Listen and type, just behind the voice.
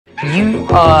You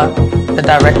are the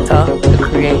director, the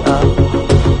creator,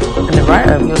 and the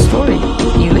writer of your story.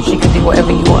 You literally can do whatever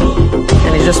you want,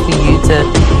 and it's just for you to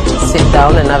sit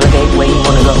down and navigate where you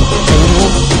want to go, and you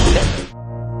will get there.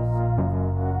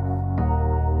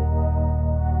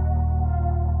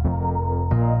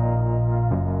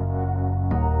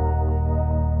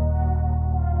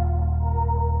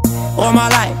 All my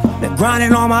life, been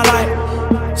grinding all my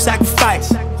life.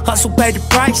 Sacrifice, hustle paid the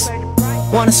price.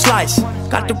 Want a slice,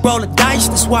 got to roll the dice,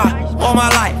 that's why. All my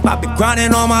life, I've been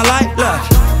grinding all my life. Look,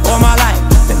 all my life,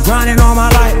 been grinding all my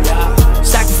life.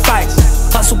 Sacrifice,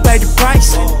 hustle paid the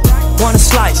price. Want a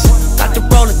slice, got to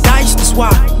roll the dice, that's why.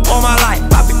 All my life,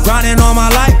 I've been grinding all my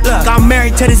life. Look, I'm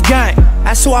married to this game,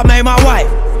 that's who I made my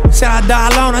wife. Said I'd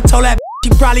die alone, I told that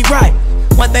she probably right.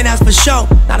 One thing that's for sure,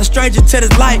 not a stranger to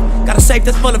this life. Got a safe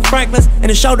that's full of Franklins and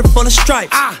a shoulder full of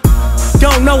stripes. I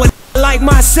don't know what like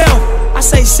myself. I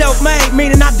say self-made,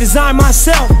 meaning I design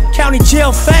myself. County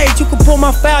jail fade, you can pull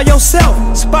my foul yourself.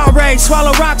 Spot rage,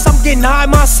 swallow rocks, I'm getting high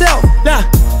myself. Nah,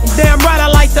 damn right I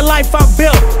like the life I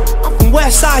built. I'm from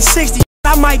West Side 60,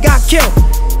 I might got killed.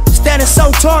 Standing so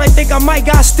tall, they think I might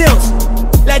got stills.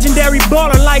 Legendary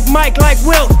baller like Mike, like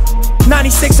Wilt.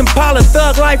 96 Impala,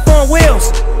 thug life on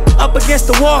wheels. Up against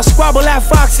the wall, squabble at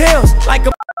Fox Hills. Like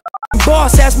a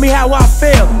boss, ask me how I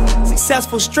feel.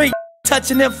 Successful street,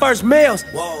 touching them first meals.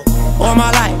 All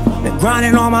my life, been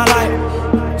grinding all my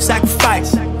life.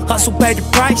 Sacrifice, hustle paid the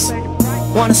price.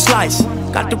 Want a slice,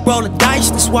 got to roll the dice,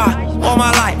 that's why. All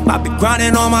my life, I've been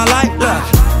grinding all my life. Look,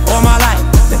 all my life,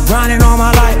 been grinding all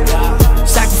my life.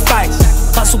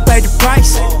 Sacrifice, hustle paid the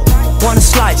price. Want a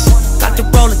slice, got to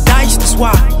roll the dice, that's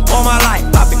why. All my life,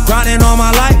 I've been grinding all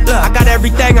my life. Look, I got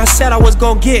everything I said I was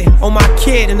gonna get on my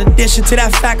kid. In addition to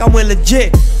that fact, I went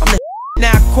legit. I'm the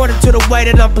now according to the way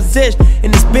that I'm positioned.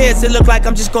 In this biz, it look like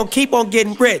I'm just gonna keep on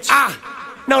getting rich.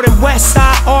 Know them West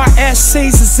Side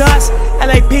RSCs is us.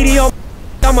 LAPD on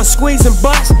I'ma squeeze and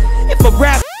bust. If a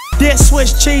rap diss,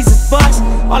 switch cheese is bust.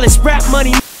 All this rap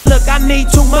money, look, I need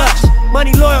too much.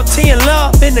 Money, loyalty, and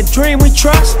love, in the dream we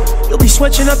trust. You'll be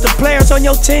switching up the players on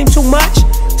your team too much.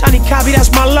 Tiny copy, that's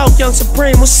my low, Young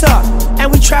Supreme, what's up?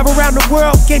 And we travel around the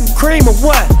world getting cream or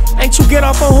what? Ain't you get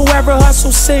off on whoever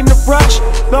hustle seem to rush?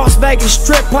 Las Vegas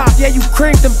strip pop, yeah, you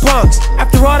creamed them punks.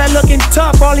 After all that looking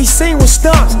tough, all he seen was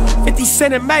stunts. 50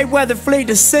 Cent and Mayweather flee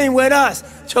the scene with us.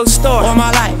 True story. All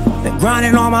my life, been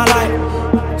grinding all my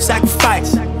life.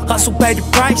 Sacrifice, hustle paid the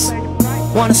price.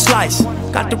 Want a slice,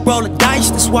 got to roll the dice,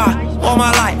 that's why. All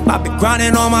my life, I've been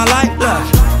grinding all my life.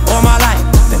 Look, all my life,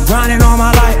 been grinding all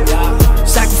my life.